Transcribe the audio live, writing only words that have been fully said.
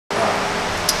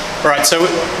All right, so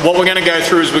what we're gonna go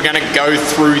through is we're gonna go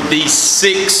through the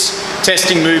 6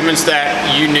 testing movements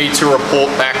that you need to report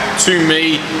back to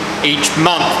me each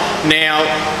month. Now,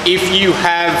 if you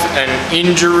have an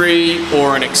injury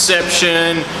or an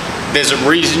exception, there's a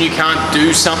reason you can't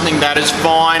do something, that is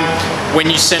fine. When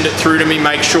you send it through to me,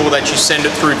 make sure that you send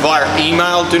it through via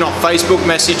email. Do not Facebook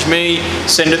message me,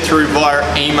 send it through via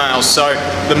email. So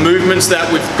the movements that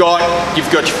we've got,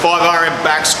 you've got your 5RM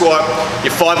back squat,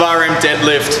 your 5RM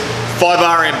deadlift,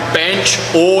 5RM bench,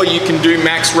 or you can do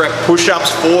max rep push-ups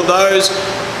for those,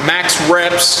 max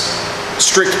reps,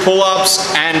 strict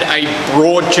pull-ups, and a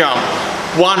broad jump.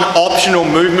 One optional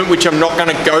movement, which I'm not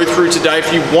going to go through today,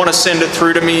 if you want to send it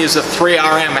through to me, is a 3RM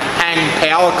hang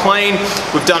power clean.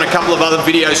 We've done a couple of other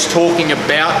videos talking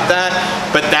about that,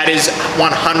 but that is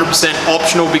 100%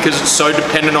 optional because it's so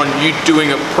dependent on you doing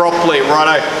it properly.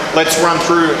 Righto, let's run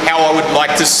through how I would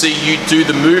like to see you do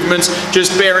the movements.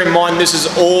 Just bear in mind, this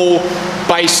is all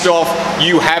based off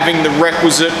you having the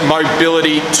requisite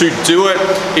mobility to do it.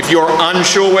 If you're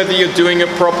unsure whether you're doing it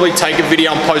properly, take a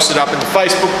video and post it up in the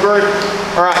Facebook group.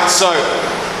 All right, so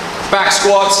back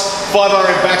squats,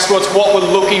 5RM back squats. What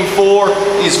we're looking for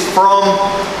is from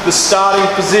the starting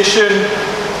position.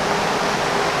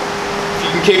 If you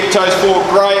can keep your toes forward,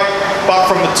 great. But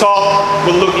from the top,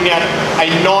 we're looking at a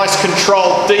nice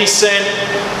controlled descent,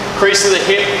 crease of the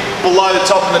hip below the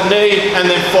top of the knee, and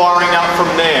then firing up from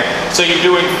there. So you're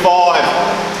doing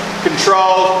 5,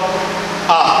 controlled,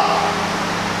 up,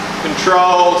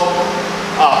 controlled,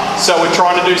 up. So we're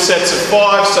trying to do sets of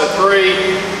 5, so 3,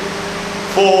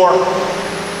 4,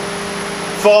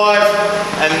 5,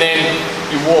 and then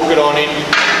you walk it on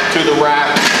into the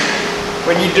wrap.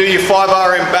 When you do your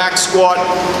 5RM back squat,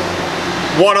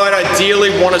 what I'd ideally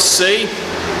want to see,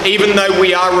 even though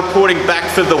we are reporting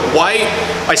back for the weight,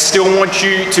 I still want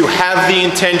you to have the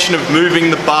intention of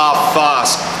moving the bar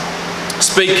fast.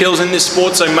 Speed kills in this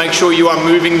sport, so make sure you are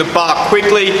moving the bar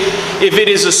quickly. If it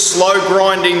is a slow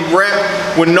grinding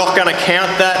rep, we're not going to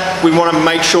count that. We want to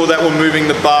make sure that we're moving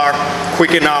the bar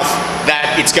quick enough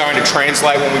that it's going to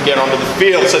translate when we get onto the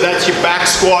field. So that's your back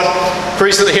squat,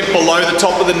 crease of the hip below the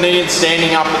top of the knee and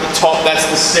standing up at the top. That's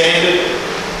the standard.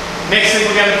 Next thing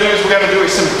we're going to do is we're going to do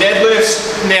some deadlifts.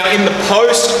 Now in the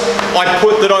post, I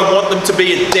put that I want them to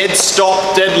be a dead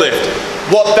stop deadlift.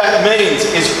 What that means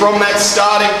is from that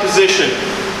starting position,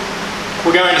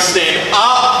 we're going to stand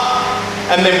up,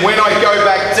 and then when I go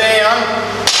back down,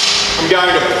 I'm going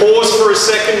to pause for a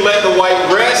second, let the weight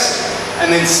rest,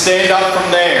 and then stand up from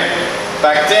there.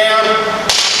 Back down,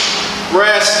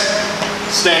 rest,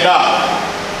 stand up.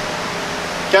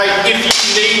 Okay, if you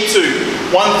need to,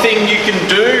 one thing you can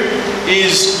do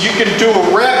is you can do a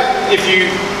rep if you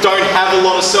don't have a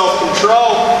lot of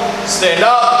self-control. Stand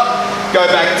up, go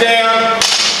back down,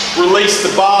 release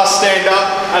the bar, stand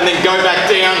up, and then go back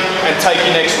down and take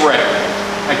your next rep.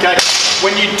 Okay,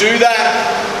 when you do that,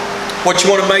 what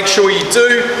you want to make sure you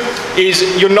do is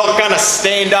you're not going to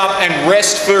stand up and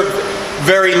rest for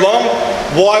very long.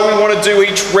 Why we want to do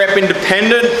each rep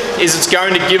independent is it's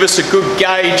going to give us a good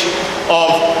gauge of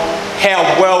how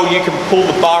well you can pull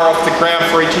the bar off the ground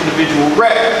for each individual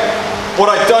rep. What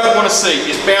I don't want to see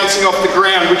is bouncing off the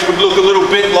ground, which would look a little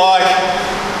bit like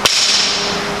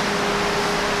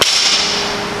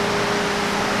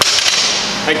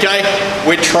okay,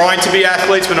 we're trying to be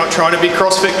athletes, we're not trying to be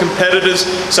CrossFit competitors,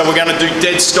 so we're going to do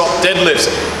dead stop deadlifts.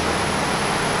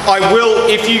 I will,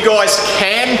 if you guys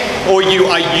can, or you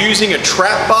are using a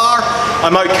trap bar,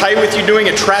 I'm okay with you doing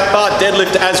a trap bar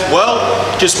deadlift as well.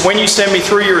 Just when you send me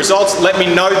through your results, let me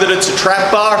know that it's a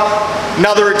trap bar.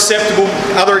 Other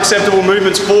acceptable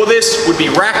movements for this would be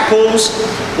rack pulls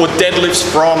or deadlifts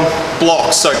from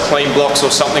blocks, so clean blocks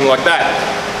or something like that.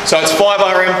 So it's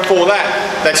 5RM for that.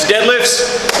 That's deadlifts.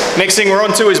 Next thing we're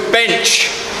on to is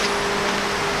bench.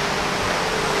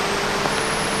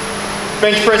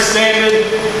 Bench press standard.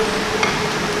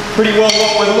 Pretty well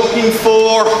what we're looking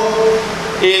for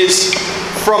is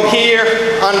from here,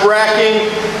 unracking,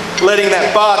 letting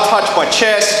that bar touch my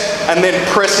chest, and then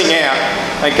pressing out.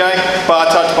 Okay?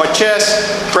 Bar touch my chest,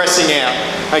 pressing out.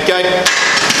 Okay?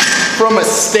 From a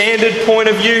standard point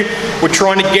of view, we're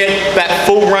trying to get that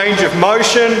full range of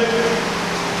motion.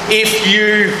 If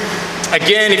you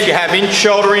have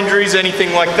shoulder injuries,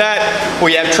 anything like that,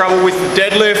 or you have trouble with the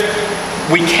deadlift,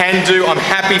 we can do, I'm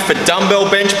happy for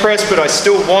dumbbell bench press, but I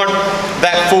still want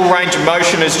that full range of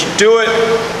motion as you do it.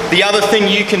 The other thing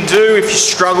you can do if you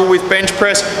struggle with bench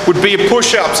press would be a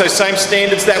push-up. So same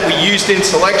standards that we used in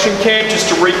selection camp, just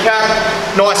to recap.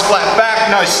 Nice flat back,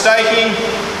 no staking,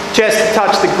 chest to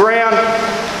touch the ground,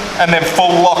 and then full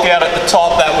lockout at the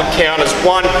top, that would count as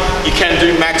 1. You can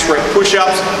do max rep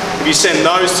push-ups. If you send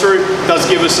those through, it does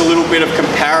give us a little bit of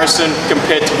comparison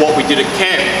compared to what we did at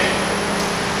camp.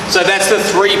 So that's the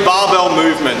 3 barbell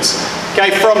movements.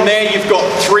 Okay, from there you've got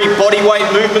 3 body weight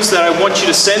movements that I want you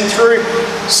to send through.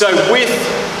 So with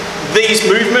these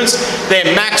movements,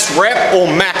 they're max rep or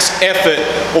max effort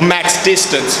or max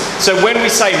distance. So when we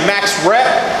say max rep,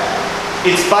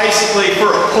 it's basically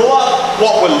for a pull-up,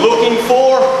 what we're looking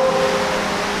for,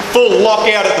 full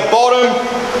lockout at the bottom,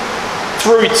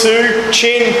 through to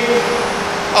chin,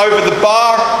 over the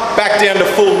bar, back down to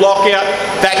full lockout,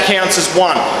 that counts as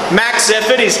 1. Max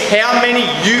effort is how many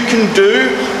you can do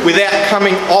without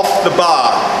coming off the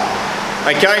bar.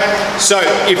 Okay, so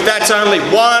if that's only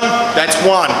 1, that's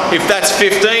 1. If that's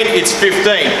 15, it's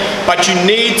 15. But you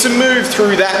need to move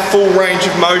through that full range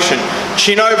of motion.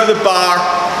 Chin over the bar,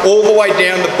 all the way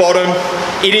down the bottom.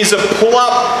 It is a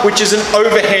pull-up, which is an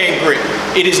overhand grip.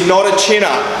 It is not a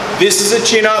chin-up. This is a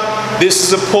chin-up, this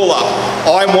is a pull-up.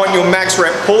 I want your max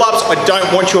rep pull-ups, I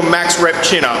don't want your max rep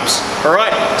chin-ups. All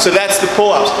right, so that's the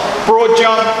pull-ups. Broad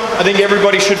jump, I think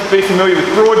everybody should be familiar with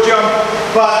broad jump,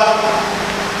 but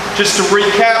just to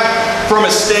recap, from a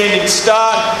standing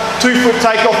start, 2-foot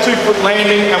takeoff, 2-foot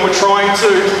landing, and we're trying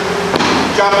to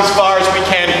jump as far as we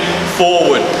can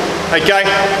forward, okay?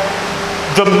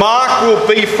 The mark will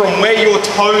be from where your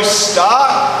toes start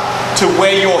to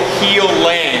where your heel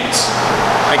lands,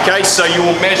 okay? So you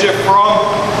will measure from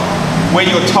where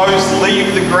your toes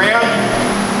leave the ground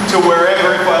to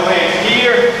wherever, if I land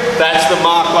here, that's the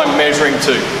mark I'm measuring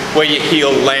to, where your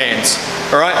heel lands.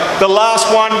 All right, the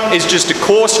last one is just a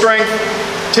core strength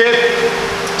tip.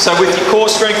 So with your core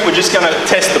strength, we're just gonna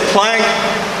test the plank.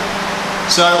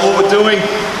 So all we're doing,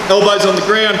 elbows on the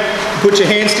ground, put your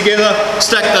hands together,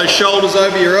 stack those shoulders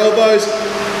over your elbows,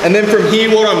 and then from here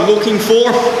what I'm looking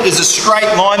for is a straight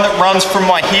line that runs from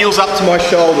my heels up to my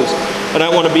shoulders. I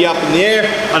don't want to be up in the air,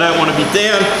 I don't want to be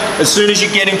down. As soon as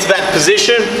you get into that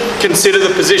position, consider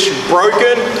the position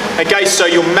broken. Okay, so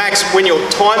your max, when you're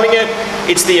timing it,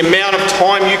 it's the amount of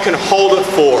time you can hold it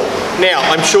for. Now,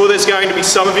 I'm sure there's going to be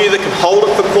some of you that can hold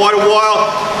it for quite a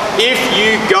while. If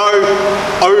you go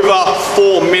over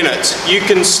 4 minutes, you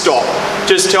can stop.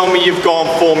 Just tell me you've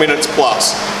gone 4 minutes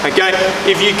plus, okay?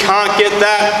 If you can't get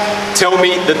that, tell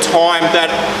me the time that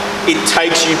it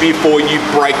takes you before you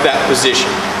break that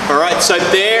position. All right, so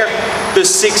there, the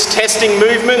 6 testing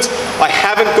movements. I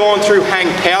haven't gone through hang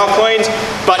power cleans,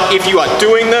 but if you are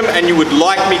doing them and you would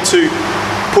like me to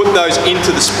put those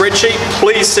into the spreadsheet,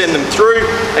 please send them through.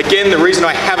 Again, the reason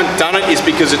I haven't done it is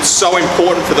because it's so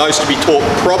important for those to be taught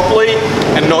properly,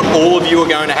 and not all of you are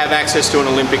going to have access to an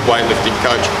Olympic weightlifting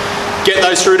coach. Get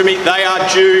those through to me. They are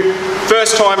due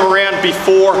first time around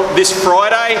before this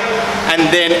Friday, and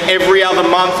then every other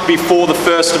month before the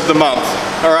 1st of the month.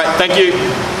 All right, thank you.